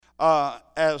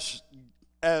as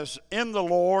in the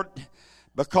Lord,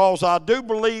 because I do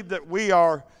believe that we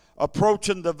are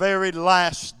approaching the very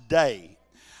last day.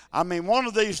 I mean, one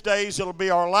of these days it'll be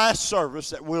our last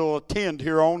service that we'll attend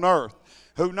here on earth.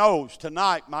 Who knows?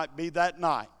 Tonight might be that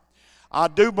night. I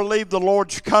do believe the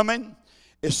Lord's coming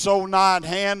is so nigh at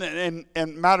hand.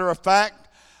 And matter of fact,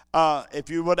 if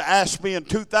you would ask me in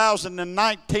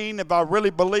 2019 if I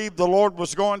really believed the Lord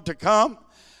was going to come,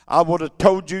 I would have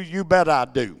told you, you bet I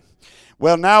do.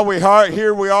 Well, now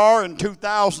here we are in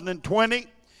 2020,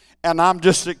 and I'm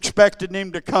just expecting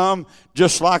him to come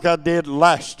just like I did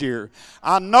last year.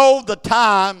 I know the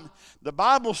time. The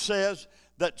Bible says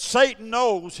that Satan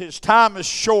knows his time is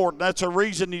short. That's a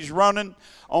reason he's running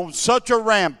on such a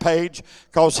rampage,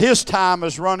 because his time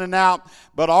is running out,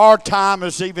 but our time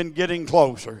is even getting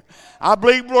closer. I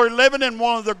believe we're living in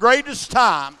one of the greatest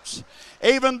times,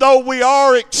 even though we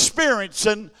are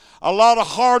experiencing a lot of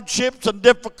hardships and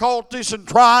difficulties and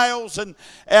trials and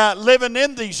living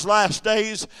in these last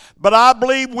days. But I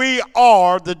believe we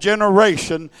are the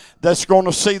generation that's going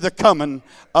to see the coming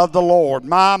of the Lord.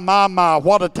 My,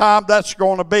 what a time that's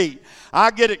going to be. I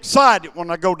get excited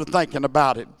when I go to thinking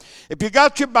about it. If you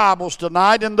got your Bibles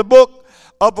tonight, in the book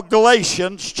of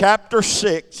Galatians, chapter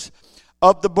 6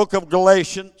 of the book of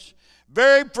Galatians,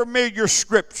 very familiar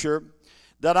scripture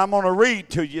that I'm going to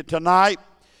read to you tonight.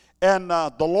 And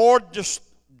the Lord just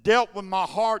dealt with my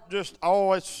heart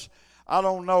I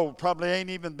don't know, probably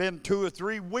ain't even been 2 or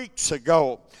 3 weeks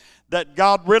ago that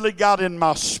God really got in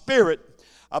my spirit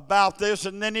about this.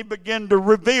 And then he began to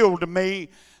reveal to me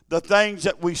the things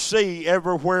that we see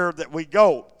everywhere that we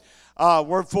go.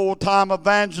 We're full-time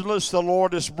evangelists. The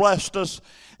Lord has blessed us.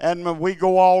 And we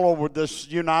go all over this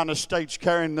United States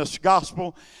carrying this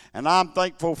gospel. And I'm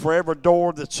thankful for every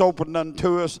door that's opened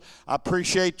unto us. I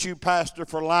appreciate you, Pastor,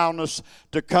 for allowing us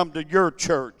to come to your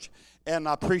church. And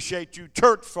I appreciate you,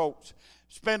 church folks,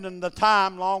 spending the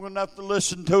time long enough to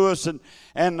listen to us and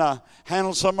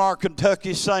handle some of our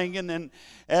Kentucky singing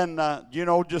and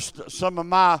just some of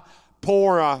my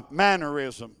poor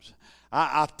mannerisms.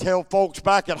 I tell folks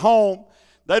back at home,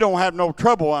 they don't have no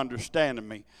trouble understanding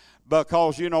me,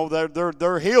 because, they're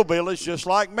hillbillies just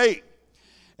like me.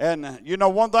 And,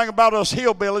 one thing about us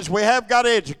hillbillies, we have got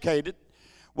educated.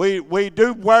 We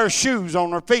do wear shoes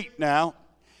on our feet now.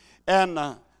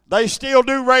 And they still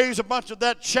do raise a bunch of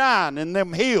that shine in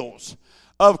them hills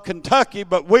of Kentucky.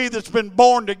 But we that's been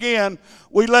born again,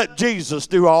 we let Jesus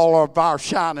do all of our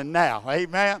shining now.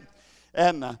 Amen.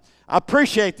 And I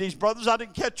appreciate these brothers. I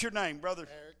didn't catch your name, Brother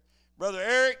Eric. Brother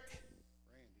Eric.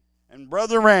 And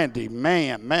Brother Randy,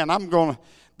 man,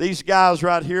 these guys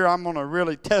right here, I'm going to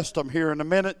really test them here in a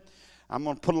minute. I'm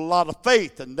going to put a lot of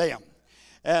faith in them.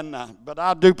 But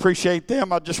I do appreciate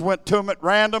them. I just went to them at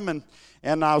random,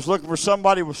 and I was looking for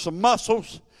somebody with some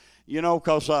muscles,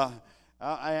 because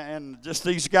and just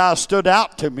these guys stood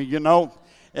out to me,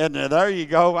 And there you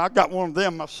go. I got one of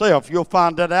them myself. You'll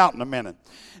find that out in a minute.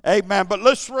 Amen. But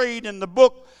let's read in the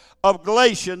book of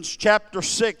Galatians, chapter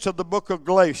 6 of the book of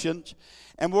Galatians.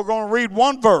 And we're going to read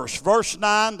one verse, verse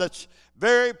 9, that's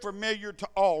very familiar to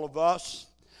all of us.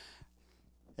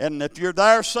 And if you're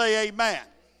there, say amen.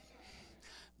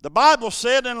 The Bible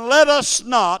said, "And let us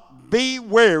not be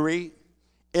weary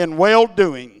in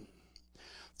well-doing,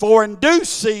 for in due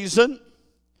season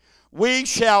we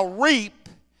shall reap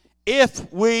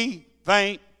if we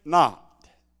faint not."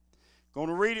 Going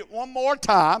to read it one more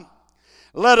time.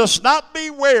 "Let us not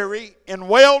be weary in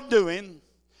well-doing,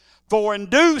 for in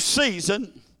due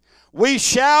season we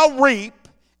shall reap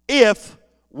if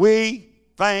we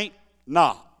faint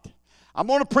not." I'm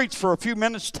going to preach for a few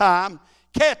minutes' time.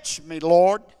 Catch me,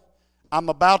 Lord. I'm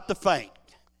about to faint.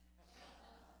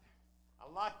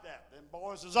 I like that. Them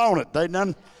boys is on it.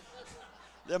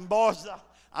 Them boys,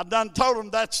 I done told them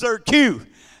that's their cue.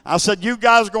 I said, you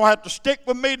guys are going to have to stick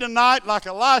with me tonight like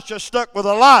Elisha stuck with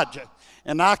Elijah.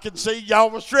 And I can see y'all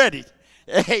was ready.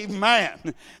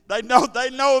 Amen. They know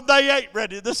they ain't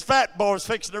ready. This fat boy's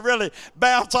fixing to really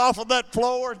bounce off of that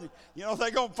floor.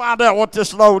 They're going to find out what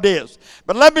this load is.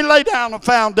 But let me lay down a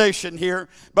foundation here.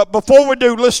 But before we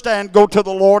do, let's stand and go to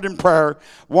the Lord in prayer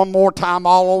one more time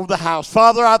all over the house.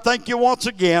 Father, I thank you once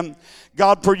again,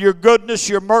 God, for your goodness,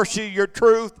 your mercy, your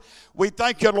truth. We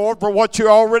thank you, Lord, for what you've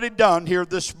already done here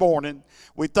this morning.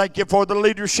 We thank you for the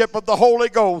leadership of the Holy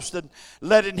Ghost and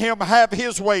letting him have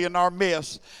his way in our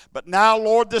midst. But now,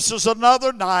 Lord, this is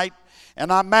another night,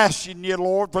 And I'm asking you,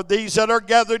 Lord, for these that are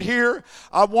gathered here,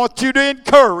 I want you to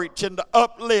encourage and to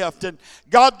uplift. And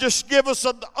God, just give us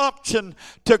an option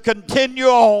to continue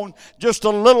on just a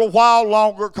little while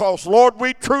longer, because, Lord,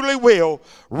 we truly will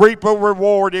reap a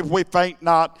reward if we faint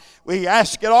not. We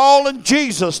ask it all in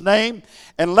Jesus' name,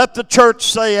 and let the church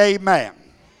say amen.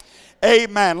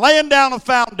 Amen. Laying down a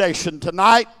foundation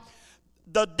tonight,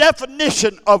 the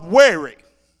definition of weary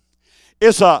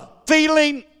is a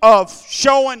feeling of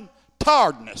showing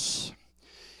tiredness.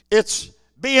 It's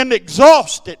being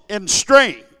exhausted in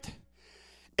strength.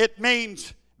 It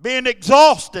means being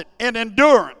exhausted in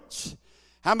endurance.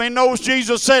 How many knows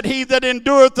Jesus said, "He that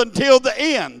endureth until the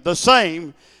end, the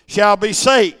same shall be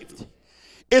saved"?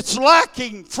 It's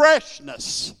lacking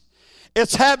freshness.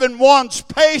 It's having one's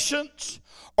patience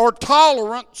or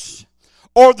tolerance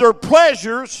or their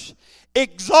pleasures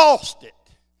exhausted.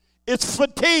 It's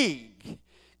fatigue.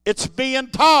 It's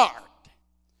being tired.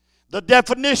 The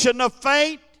definition of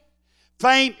faint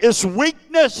is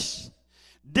weakness,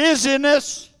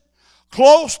 dizziness,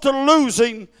 close to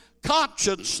losing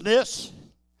consciousness,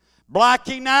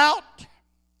 blacking out,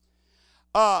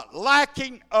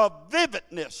 lacking of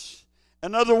vividness.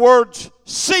 In other words,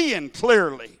 seeing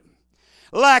clearly,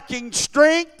 lacking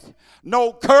strength,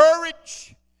 no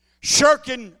courage,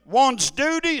 shirking one's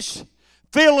duties,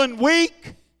 feeling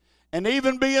weak, and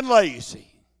even being lazy.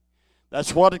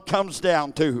 That's what it comes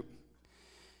down to.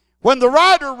 When the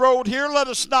writer wrote here, "Let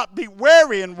us not be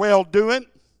weary in well-doing,"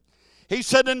 he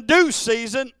said in due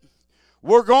season,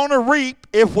 we're going to reap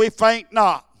if we faint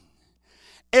not.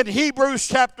 In Hebrews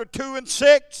chapter 2 and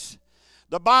 6,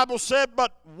 the Bible said,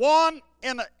 "But one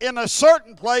in a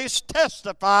certain place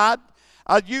testified,"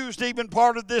 I used even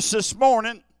part of this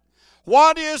morning,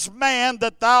 "What is man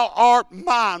that thou art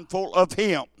mindful of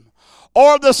him?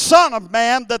 Or the son of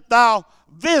man that thou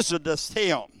visitest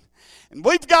him?" And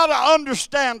we've got to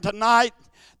understand tonight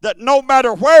that no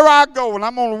matter where I go, and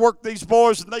I'm going to work these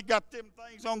boys and they got them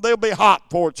things on, they'll be hot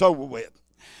before it's over with.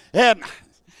 And,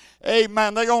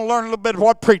 amen, they're going to learn a little bit of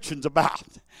what preaching's about.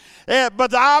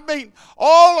 But I mean,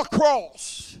 all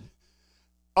across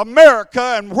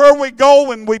America and where we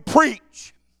go and we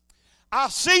preach, I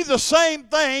see the same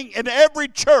thing in every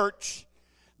church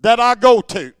that I go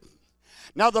to.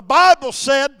 Now, the Bible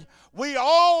said we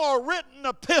all are written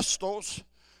epistles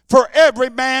for every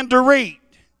man to read.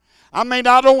 I mean,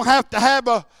 I don't have to have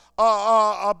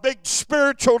a big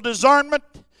spiritual discernment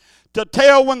to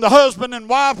tell when the husband and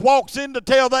wife walks in to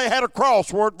tell they had a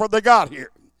crossword before they got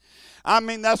here. I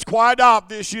mean, that's quite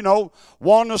obvious, you know.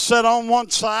 One will sit on one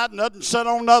side and doesn't sit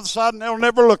on the other side, and they'll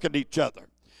never look at each other.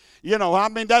 You know, I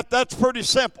mean, that's pretty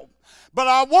simple. But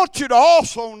I want you to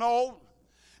also know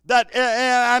that,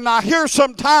 and I hear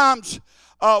sometimes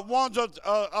ones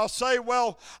will say,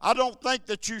 "Well, I don't think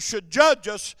that you should judge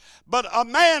us." But a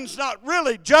man's not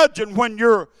really judging when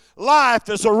your life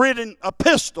is a written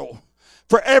epistle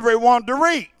for everyone to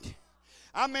read.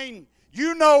 I mean,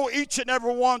 you know each and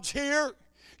every one's here.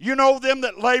 You know them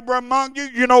that labor among you.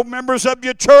 You know members of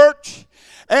your church.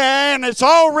 And it's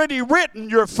already written,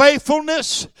 your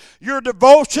faithfulness, your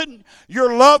devotion,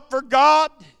 your love for God.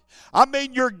 I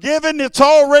mean, your giving, it's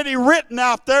already written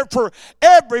out there for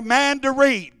every man to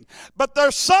read. But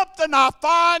there's something I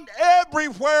find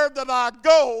everywhere that I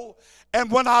go, and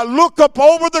when I look up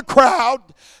over the crowd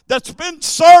that's been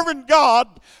serving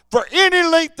God for any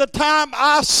length of time,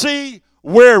 I see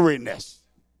weariness.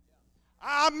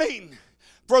 I mean,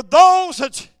 for those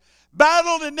that's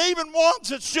battled, and even ones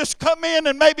that's just come in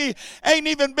and maybe ain't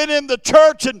even been in the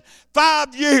church in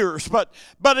 5 years, but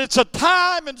it's a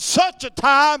time, and such a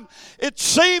time, it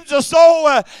seems as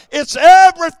though it's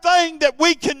everything that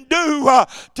we can do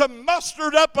to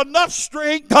muster up enough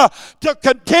strength to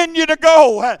continue to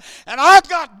go. And I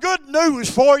got good news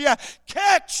for you.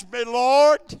 Catch me,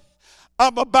 Lord.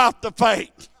 I'm about to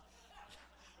faint.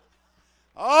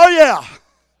 Oh yeah.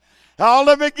 Oh,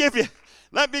 let me give you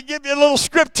a little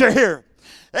scripture here.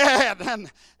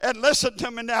 And listen to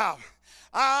me now.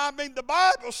 I mean, the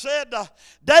Bible said,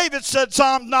 David said,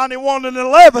 Psalms 91 and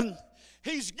 11,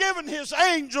 He's given His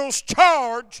angels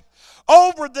charge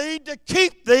over thee to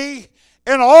keep thee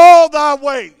in all thy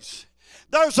ways.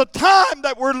 There's a time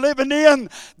that we're living in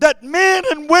that men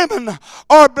and women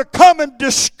are becoming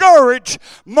discouraged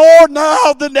more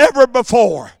now than ever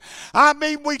before. I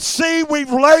mean, we see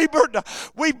we've labored,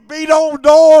 we've beat on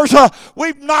doors,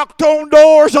 we've knocked on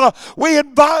doors, we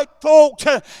invite folks,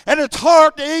 and it's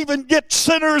hard to even get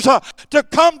sinners to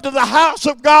come to the house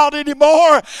of God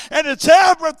anymore. And it's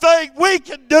everything we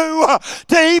can do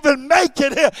to even make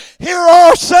it here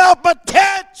ourselves. But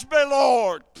catch me,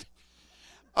 Lord.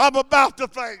 I'm about to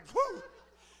faint. Whew.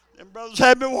 Them brothers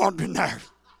had me wondering there.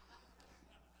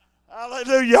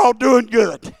 Hallelujah, y'all doing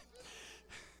good.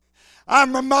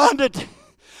 I'm reminded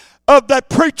of that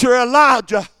preacher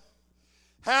Elijah,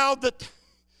 how that,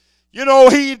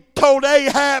 he told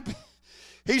Ahab,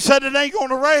 he said it ain't going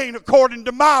to rain according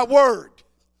to my word.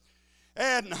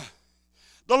 And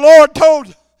the Lord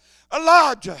told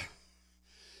Elijah,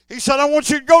 he said, I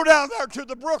want you to go down there to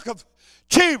the brook of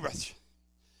Cherith.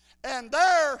 And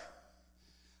there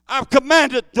I've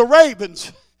commanded the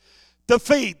ravens to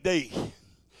feed thee.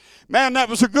 Man, that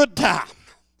was a good time.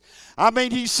 I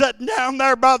mean, he's sitting down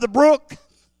there by the brook.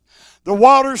 The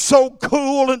water's so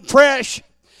cool and fresh.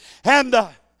 And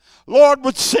the Lord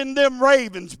would send them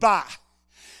ravens by.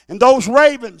 And those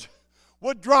ravens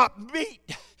would drop meat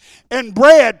and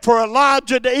bread for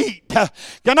Elijah to eat.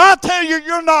 Can I tell you,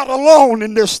 you're not alone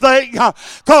in this thing.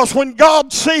 Because when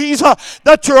God sees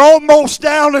that you're almost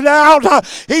down and out,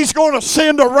 he's going to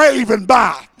send a raven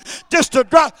by. Just to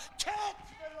drop. Catch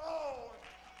me, Lord.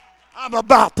 I'm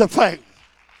about to faint.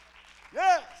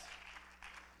 Yes.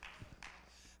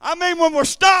 I mean, when we're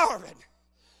starving.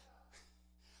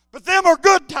 But them are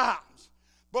good times.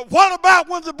 But what about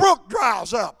when the brook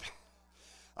dries up?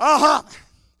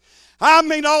 I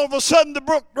mean, all of a sudden the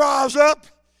brook dries up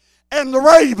and the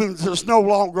ravens is no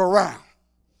longer around.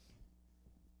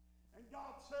 And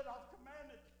God said, I've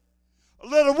commanded a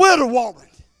little widow woman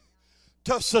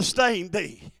to sustain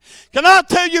thee. Can I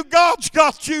tell you, God's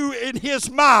got you in his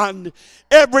mind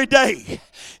every day.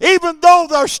 Even though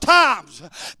there's times,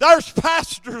 there's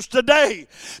pastors today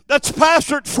that's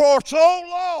pastored for so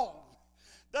long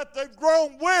that they've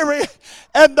grown weary,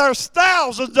 and there's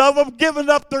thousands of them giving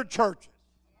up their churches.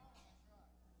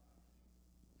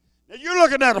 Now you're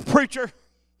looking at a preacher.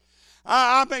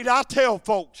 I mean, I tell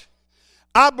folks,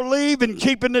 I believe in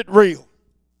keeping it real.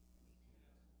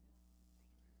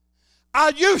 I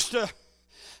used to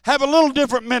have a little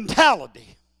different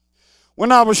mentality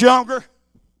when I was younger,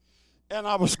 and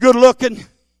I was good looking,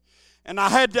 and I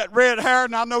had that red hair,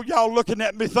 and I know y'all looking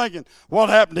at me thinking, what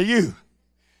happened to you?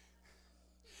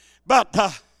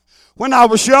 But when I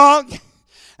was young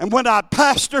and when I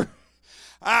pastored,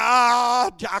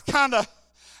 I kind of,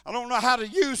 I don't know how to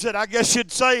use it. I guess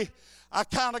you'd say I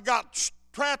kind of got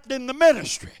trapped in the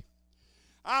ministry.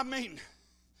 I mean,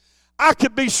 I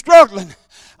could be struggling.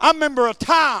 I remember a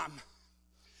time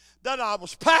that I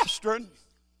was pastoring,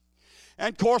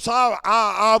 and of course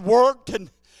I worked and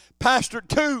pastored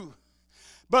too.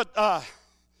 But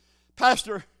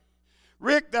Pastor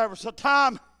Rick, there was a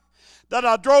time that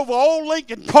I drove an old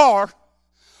Lincoln car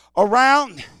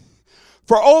around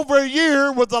for over a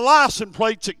year with the license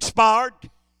plates expired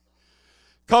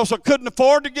because I couldn't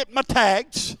afford to get my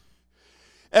tags.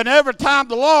 And every time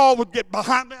the law would get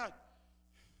behind me, I'd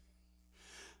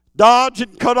dodge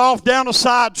and cut off down a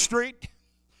side street.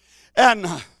 And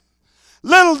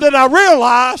little did I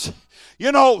realize,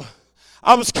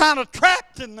 I was kind of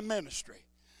trapped in the ministry.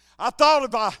 I thought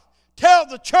if I tell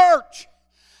the church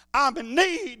I'm in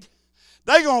need,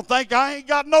 they're going to think I ain't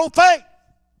got no faith.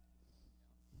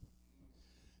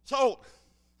 So,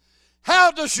 how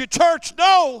does your church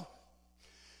know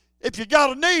if you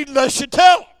got a need unless you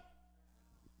tell them?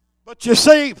 But you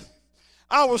see,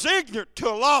 I was ignorant to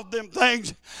a lot of them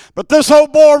things. But this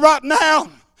old boy right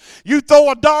now, you throw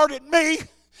a dart at me,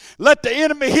 let the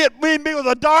enemy hit me with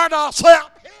a dart, I'll say, I'm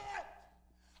hit.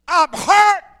 I'm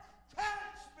hurt. Catch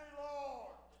me,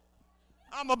 Lord.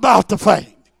 I'm about to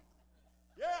faint.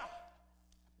 Yeah.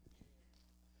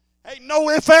 Ain't no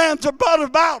ifs, ands, or buts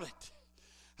about it.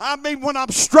 I mean, when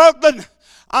I'm struggling,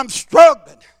 I'm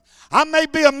struggling. I may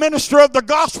be a minister of the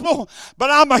gospel, but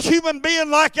I'm a human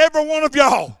being like every one of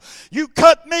y'all. You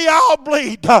cut me, I'll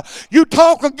bleed. You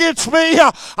talk against me,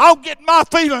 I'll get my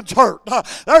feelings hurt.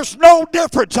 There's no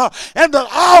difference. In the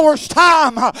hour's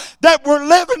time that we're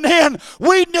living in,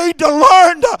 we need to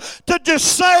learn to just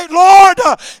say, Lord,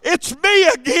 it's me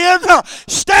again,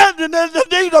 standing in the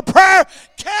need of prayer.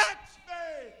 Catch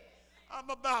me. I'm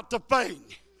about to faint.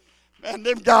 Man,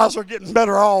 them guys are getting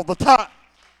better all the time.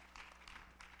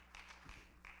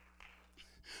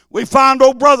 We find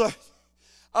old brother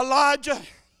Elijah.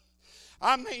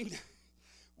 I mean,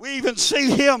 we even see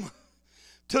him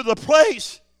to the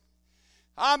place.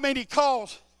 I mean, he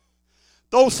calls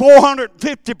those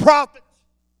 450 prophets,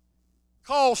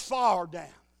 calls fire down.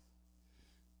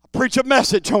 I preach a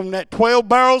message on that. 12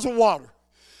 barrels of water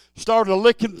started a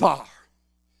licking fire.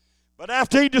 But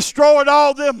after he destroyed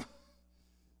all them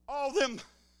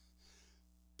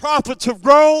prophets of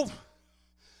Grove,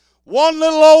 one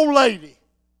little old lady,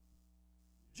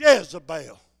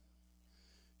 Jezebel,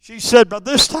 she said, by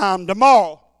this time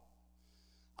tomorrow,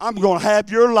 I'm going to have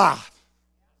your life.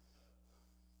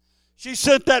 She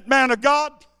sent that man of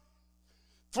God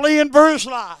fleeing for his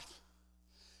life.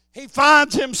 He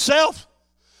finds himself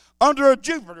under a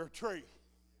juniper tree.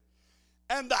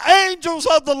 And the angels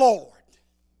of the Lord.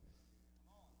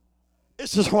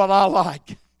 This is what I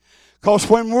like. Because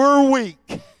when we're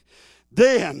weak,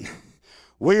 then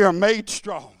we are made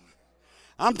strong.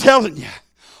 I'm telling you,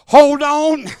 hold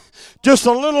on just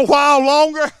a little while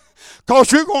longer,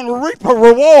 because you're going to reap a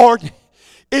reward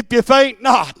if you faint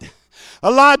not.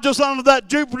 Elijah's under that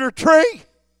juniper tree,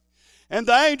 and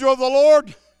the angel of the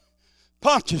Lord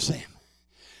punches him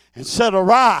and said,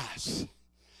 arise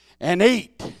and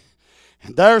eat.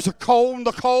 And there's a coal in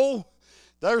the coal.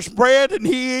 There's bread, and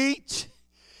he eats.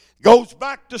 Goes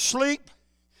back to sleep.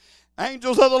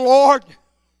 Angels of the Lord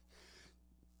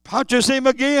punches him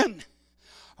again.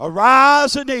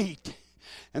 Arise and eat.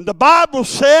 And the Bible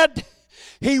said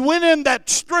he went in that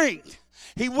strength.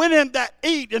 He went in that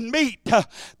eat and meat,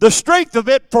 the strength of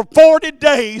it for 40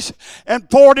 days and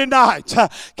 40 nights.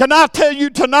 Can I tell you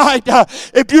tonight,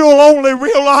 if you'll only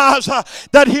realize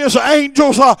that his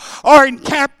angels are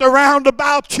encamped around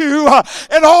about you,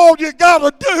 and all you got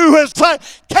to do is say,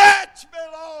 catch me,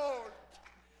 Lord.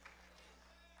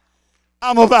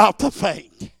 I'm about to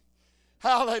faint.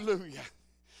 Hallelujah.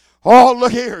 Oh,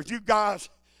 look here, you guys.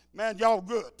 Man, y'all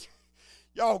good.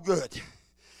 Y'all good.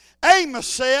 Amos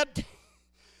said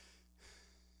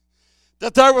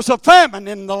that there was a famine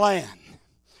in the land.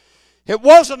 It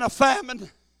wasn't a famine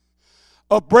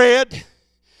of bread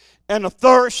and of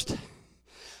thirst,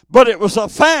 but it was a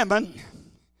famine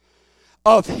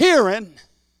of hearing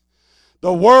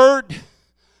the word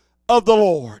of the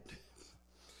Lord.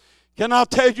 Can I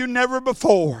tell you, never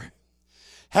before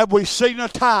have we seen a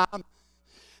time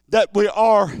that we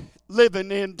are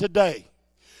living in today.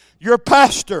 Your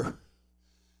pastor,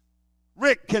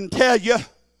 Rick, can tell you,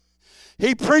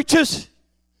 he preaches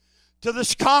to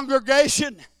this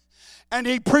congregation, and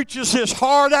he preaches his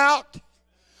heart out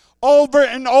over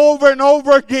and over and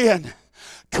over again,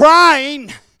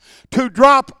 trying to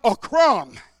drop a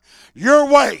crumb your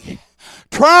way,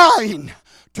 trying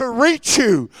to reach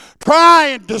you,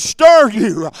 trying to stir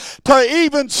you to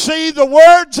even see the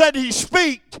words that he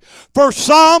speaks. For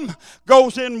some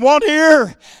goes in one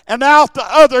ear and out the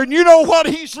other. And you know what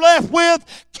he's left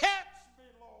with? Catch me,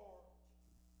 Lord.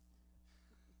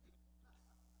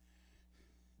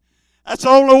 That's the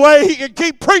only way he can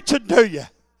keep preaching to you.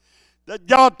 That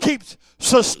God keeps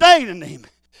sustaining him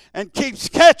and keeps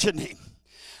catching him.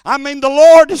 I mean, the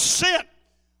Lord has sent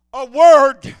a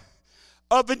word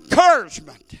of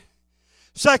encouragement.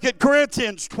 2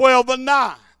 Corinthians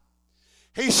 12:9.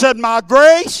 He said, my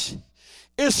grace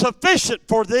is sufficient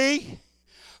for thee,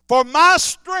 for my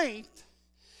strength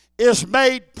is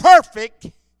made perfect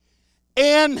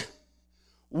in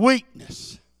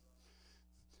weakness.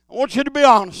 I want you to be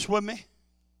honest with me.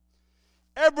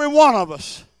 Every one of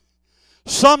us,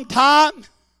 sometime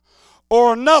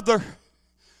or another,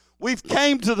 we've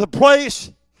came to the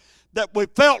place that we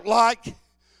felt like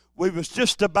we was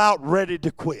just about ready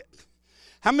to quit.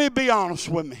 How many be honest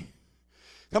with me?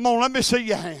 Come on, let me see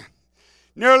your hand.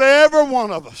 Nearly every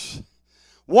one of us,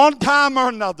 one time or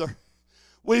another,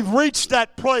 we've reached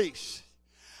that place.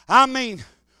 I mean,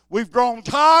 we've grown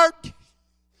tired.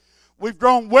 We've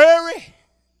grown weary.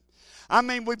 I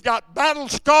mean, we've got battle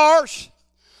scars.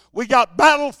 We got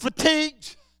battle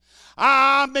fatigues.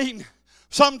 I mean,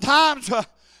 sometimes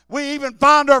we even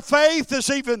find our faith is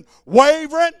even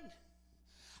wavering.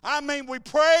 I mean, we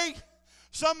pray.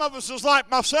 Some of us is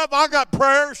like myself. I got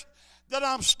prayers that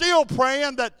I'm still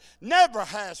praying that never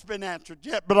has been answered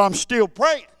yet, but I'm still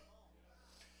praying.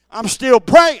 I'm still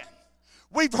praying.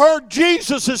 We've heard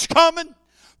Jesus is coming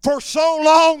for so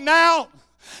long now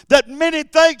that many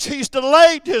thinks he's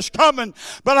delayed his coming.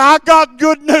 But I got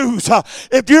good news.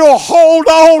 If you'll hold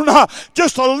on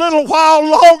just a little while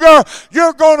longer,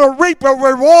 you're going to reap a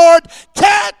reward.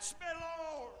 Catch me,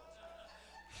 Lord.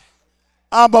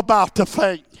 I'm about to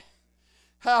faint.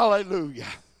 Hallelujah.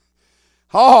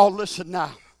 Oh, listen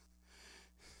now.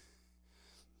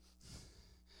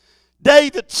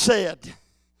 David said,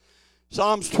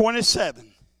 Psalms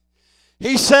 27,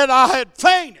 he said, I had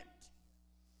fainted.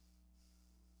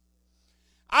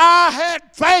 I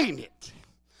had fainted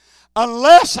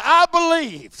unless I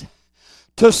believed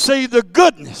to see the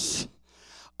goodness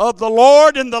of the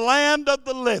Lord in the land of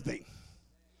the living.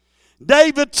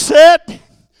 David said,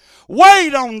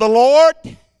 wait on the Lord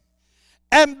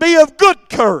and be of good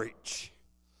courage,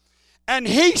 and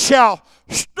he shall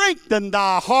strengthen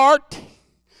thy heart.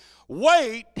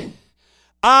 Wait,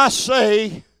 I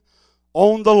say,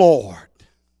 on the Lord.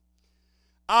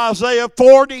 Isaiah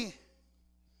 40,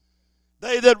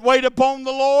 they that wait upon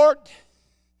the Lord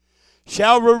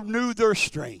shall renew their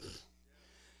strength.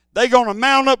 They're going to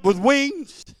mount up with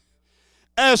wings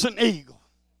as an eagle.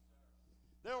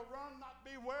 They'll run, not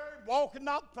be weary, walk and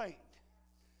not faint.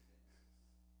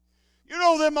 You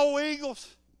know them old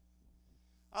eagles?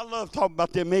 I love talking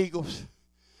about them eagles.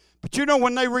 But you know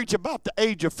when they reach about the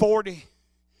age of 40,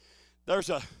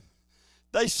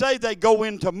 they say they go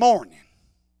into mourning.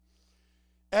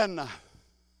 And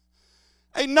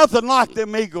ain't nothing like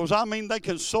them eagles. I mean, they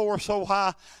can soar so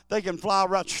high, they can fly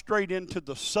right straight into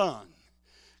the sun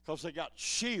because they got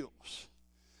shields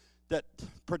that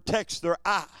protects their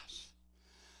eyes.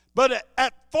 But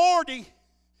at 40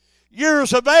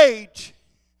 years of age,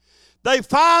 they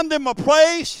find them a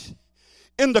place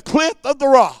in the cliff of the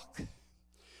rock.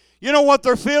 You know what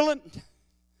they're feeling?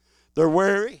 They're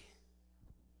weary.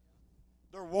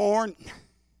 They're worn.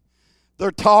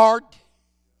 They're tired.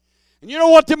 And you know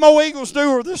what them old eagles do,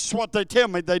 or this is what they tell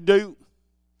me they do?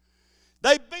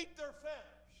 They beat their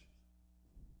feathers.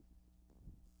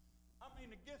 I mean,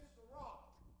 against the rock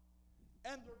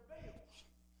and their bills.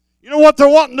 You know what they're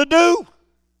wanting to do?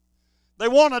 They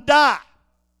want to die.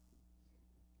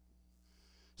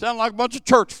 Sound like a bunch of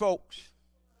church folks.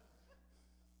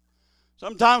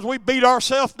 Sometimes we beat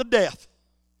ourselves to death.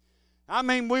 I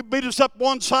mean, we beat us up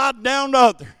one side and down the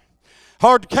other.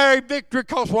 Hard to carry victory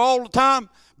because we're all the time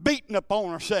beating up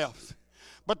on ourselves.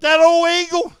 But that old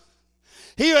eagle,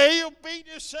 he'll beat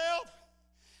himself,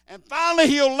 and finally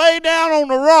he'll lay down on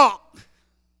the rock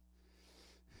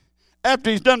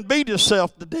after he's done beat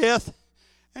himself to death,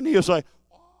 and he'll say,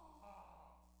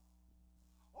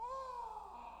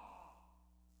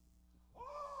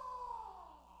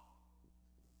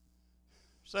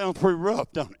 sounds pretty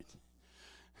rough, don't it?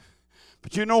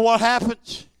 But you know what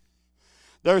happens?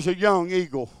 There's a young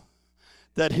eagle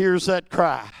that hears that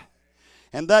cry.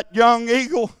 And that young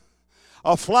eagle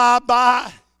will fly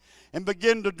by and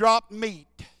begin to drop meat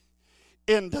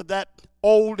into that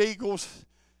old eagle's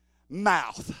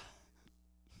mouth.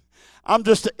 I'm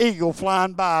just an eagle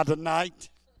flying by tonight.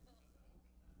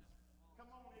 Come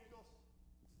on, eagles.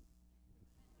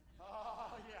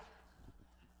 Oh, yeah.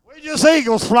 We just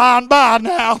eagles flying by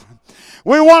now.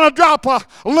 We want to drop a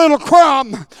little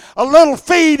crumb, a little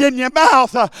feed in your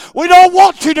mouth. We don't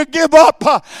want you to give up.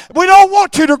 We don't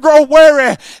want you to grow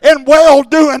weary in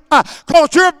well-doing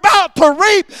because you're about to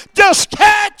reap. Just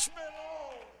catch me,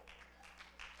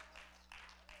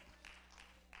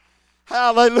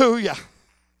 Lord. Hallelujah.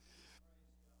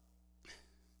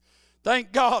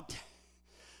 Thank God.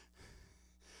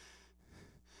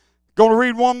 Going to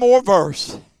read one more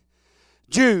verse.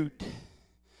 Jude,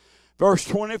 verse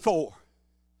 24.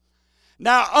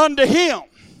 Now unto him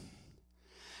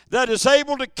that is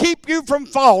able to keep you from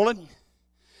falling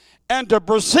and to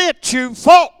present you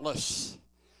faultless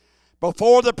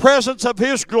before the presence of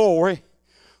his glory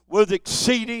with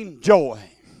exceeding joy.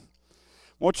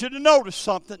 I want you to notice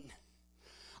something.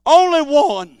 Only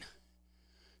one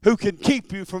who can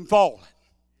keep you from falling.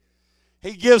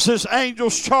 He gives his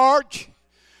angels charge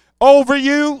over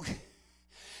you,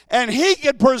 and he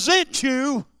can present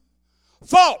you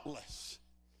faultless.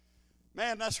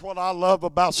 Man, that's what I love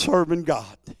about serving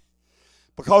God.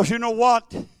 Because you know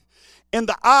what? In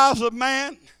the eyes of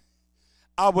man,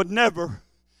 I would never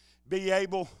be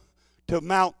able to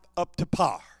mount up to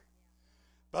par.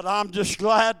 But I'm just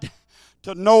glad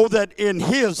to know that in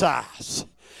his eyes,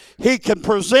 he can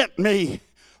present me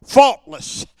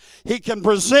faultless. He can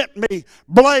present me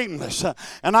blameless.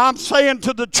 And I'm saying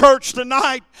to the church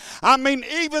tonight, I mean,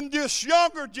 even this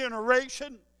younger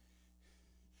generation,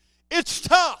 it's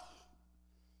tough.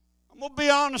 I'm going to be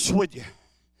honest with you.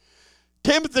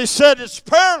 Timothy said it's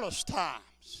perilous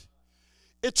times.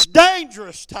 It's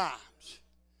dangerous times.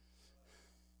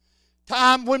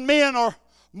 Time when men are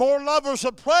more lovers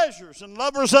of pleasures and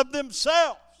lovers of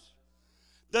themselves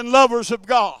than lovers of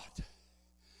God.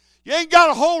 You ain't got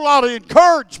a whole lot of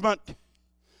encouragement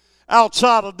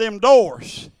outside of them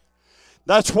doors.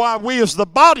 That's why we as the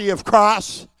body of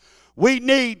Christ, we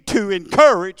need to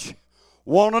encourage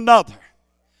one another.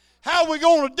 How are we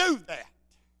going to do that?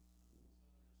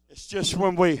 It's just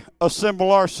when we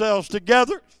assemble ourselves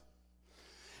together.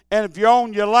 And if you're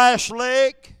on your last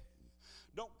leg,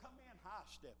 don't come in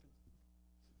high-stepping.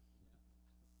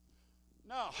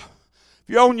 No. If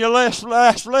you're on your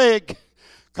last leg,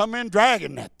 come in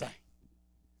dragging that thing.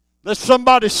 Let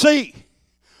somebody see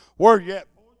where you're at.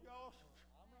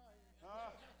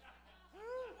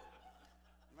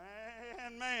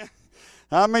 Man.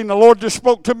 I mean, the Lord just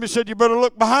spoke to me and said, you better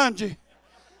look behind you.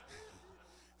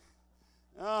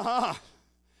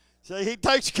 See, he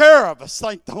takes care of us.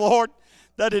 Thank the Lord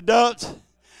that he does.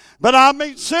 But I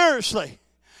mean, seriously.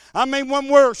 I mean, when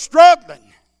we're struggling,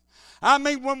 I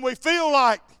mean, when we feel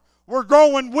like we're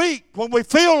growing weak, when we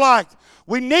feel like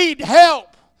we need help,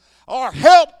 or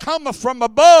help cometh from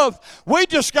above, we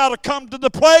just got to come to the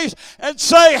place and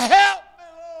say, help me,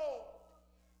 Lord.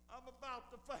 I'm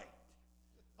about to faint.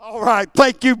 All right.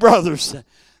 Thank you, brothers.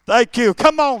 Thank you.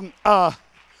 Come on,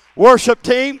 worship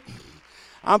team.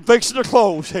 I'm fixing to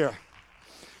close here.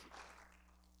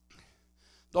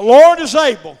 The Lord is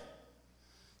able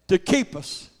to keep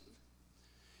us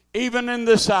even in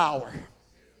this hour.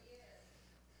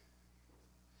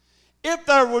 If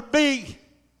there would be,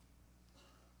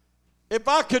 if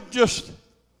I could just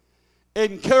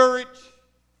encourage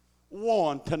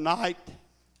one tonight,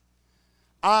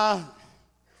 I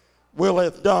will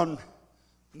have done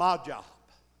my job.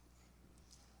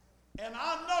 And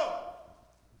I know,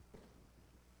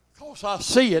 because I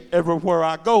see it everywhere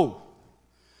I go,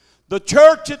 the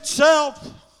church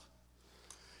itself,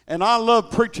 and I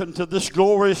love preaching to this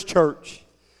glorious church,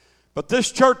 but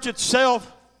this church itself,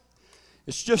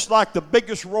 it's just like the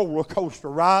biggest roller coaster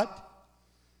ride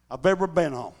I've ever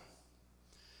been on.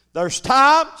 There's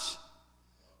times,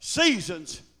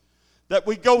 seasons that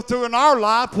we go through in our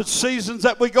life, but seasons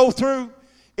that we go through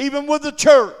even with the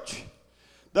church.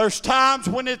 There's times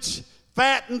when it's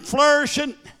fat and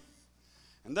flourishing,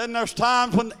 and then there's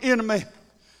times when the enemy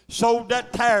sowed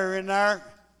that tare in there,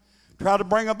 try to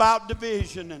bring about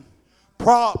division and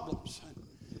problems,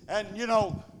 and you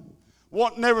know,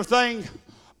 wanting everything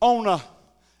on a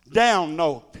down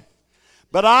note.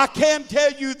 But I can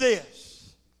tell you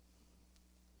this: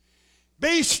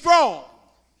 be strong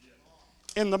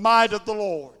in the might of the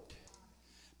Lord.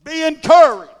 Be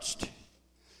encouraged,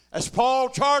 as Paul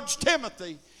charged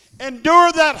Timothy.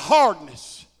 Endure that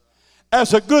hardness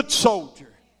as a good soldier.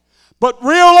 But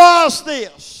realize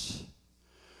this: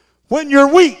 when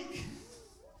you're weak,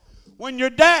 when you're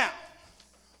down,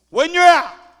 when you're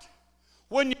out,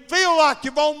 when you feel like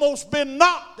you've almost been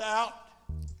knocked out,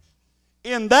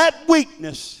 in that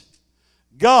weakness,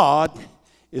 God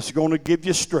is going to give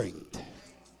you strength.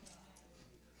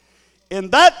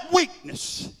 In that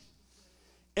weakness,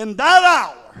 in that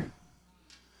hour,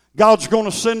 God's going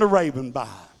to send a raven by.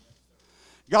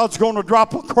 God's going to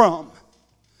drop a crumb.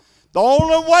 The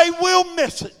only way we'll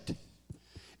miss it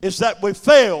is that we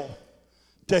fail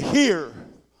to hear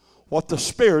what the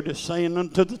Spirit is saying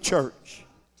unto the church.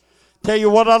 Tell you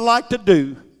what I'd like to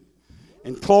do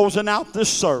in closing out this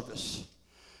service.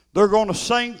 They're going to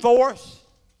sing for us.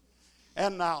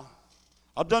 And now,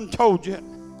 I've done told you,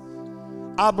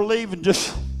 I believe in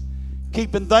just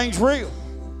keeping things real.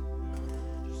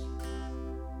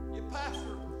 Your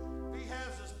pastor, if he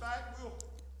has us back,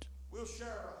 we'll share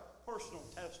a personal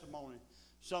testimony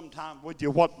sometime with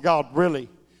you, what God really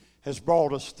has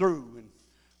brought us through and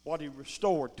what he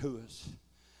restored to us.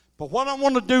 But what I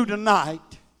want to do tonight,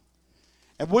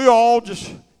 and we all just,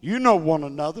 you know one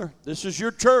another. This is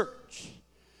your church.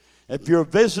 If you're a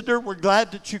visitor, we're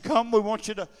glad that you come. We want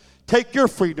you to take your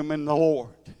freedom in the Lord.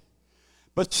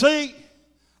 But see,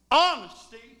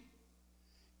 honesty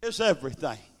is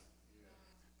everything.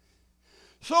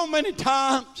 So many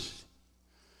times,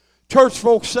 church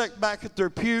folks sit back at their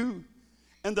pew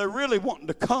and they're really wanting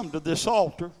to come to this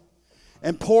altar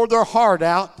and pour their heart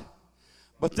out.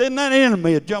 But then that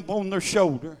enemy would jump on their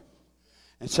shoulder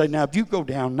and say, now if you go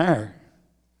down there,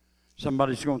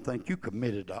 somebody's going to think you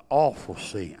committed an awful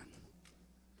sin.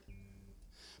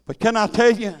 But can I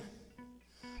tell you,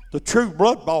 the true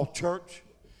blood-bought church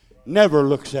never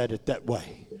looks at it that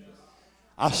way.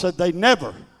 I said they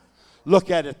never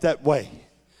look at it that way.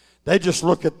 They just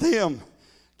look at them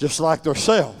just like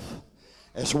themselves,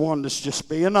 as one that's just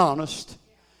being honest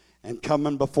and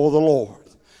coming before the Lord.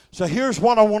 So here's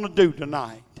what I want to do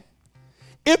tonight.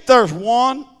 If there's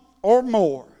one or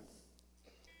more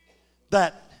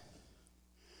that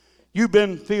you've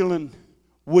been feeling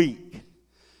weak,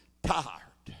 tired,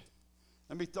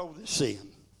 let me throw this in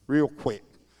real quick.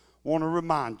 I want to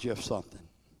remind you of something.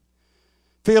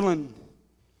 Feeling,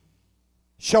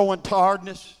 showing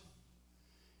tiredness,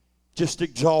 just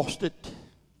exhausted.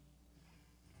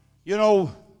 You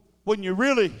know, when you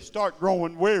really start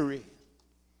growing weary,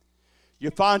 you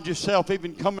find yourself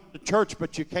even coming to church,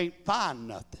 but you can't find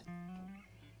nothing.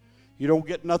 You don't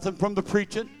get nothing from the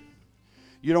preaching.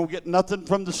 You don't get nothing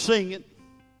from the singing.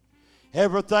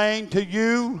 Everything to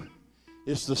you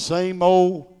is the same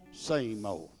old, same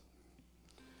old.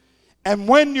 And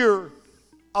when you're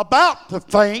about to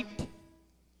faint,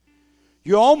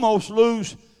 you almost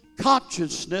lose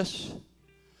consciousness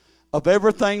of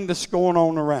everything that's going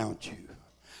on around you.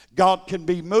 God can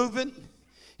be moving,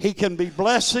 he can be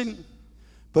blessing,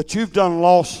 but you've done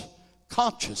lost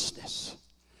consciousness.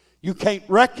 You can't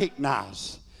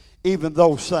recognize even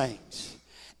those things.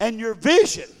 And your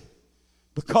vision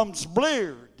becomes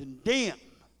bleared and dim.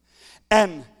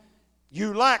 And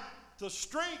you lack the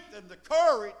strength and the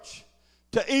courage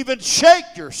to even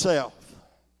shake yourself.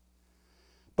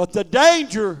 But the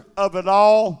danger of it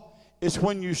all is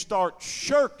when you start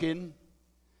shirking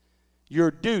your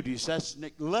duties. That's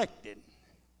neglected.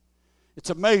 It's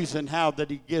amazing how that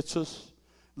he gets us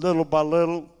little by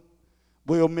little.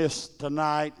 We'll miss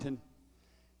tonight, and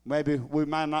maybe we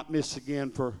might not miss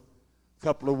again for a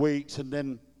couple of weeks, and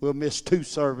then we'll miss 2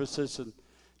 services, and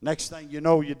next thing you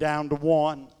know, you're down to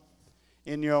 1.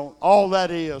 And, all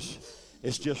that is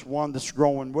just one that's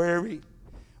growing weary,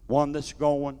 one that's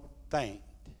going faint.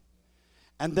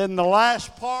 And then the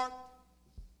last part,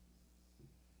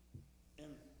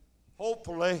 and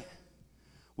hopefully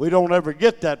we don't ever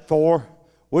get that far,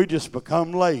 we just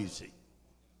become lazy.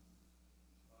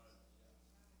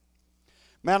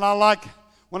 Man, I like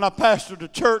when I pastored a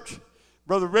church,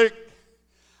 Brother Rick,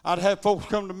 I'd have folks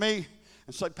come to me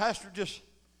and say, Pastor,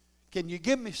 can you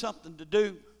give me something to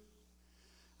do?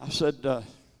 I said,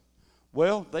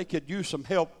 well, they could use some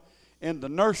help in the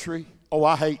nursery. Oh,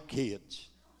 I hate kids.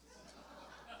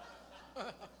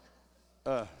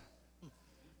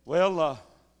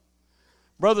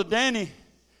 Brother Danny,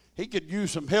 he could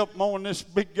use some help mowing this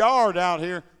big yard out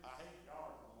here. I hate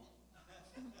yard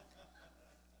mowing.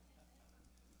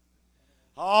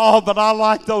 Oh, but I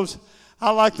like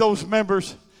those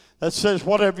members that says,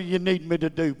 whatever you need me to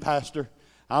do, Pastor,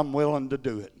 I'm willing to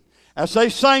do it. As they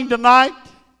sing tonight,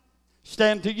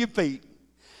 stand to your feet.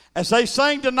 As they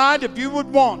sing tonight, if you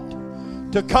would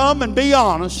want to come and be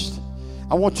honest,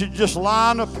 I want you to just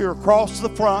line up here across the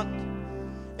front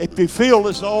if you feel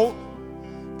as though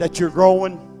that you're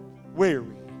growing weary.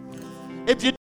 If you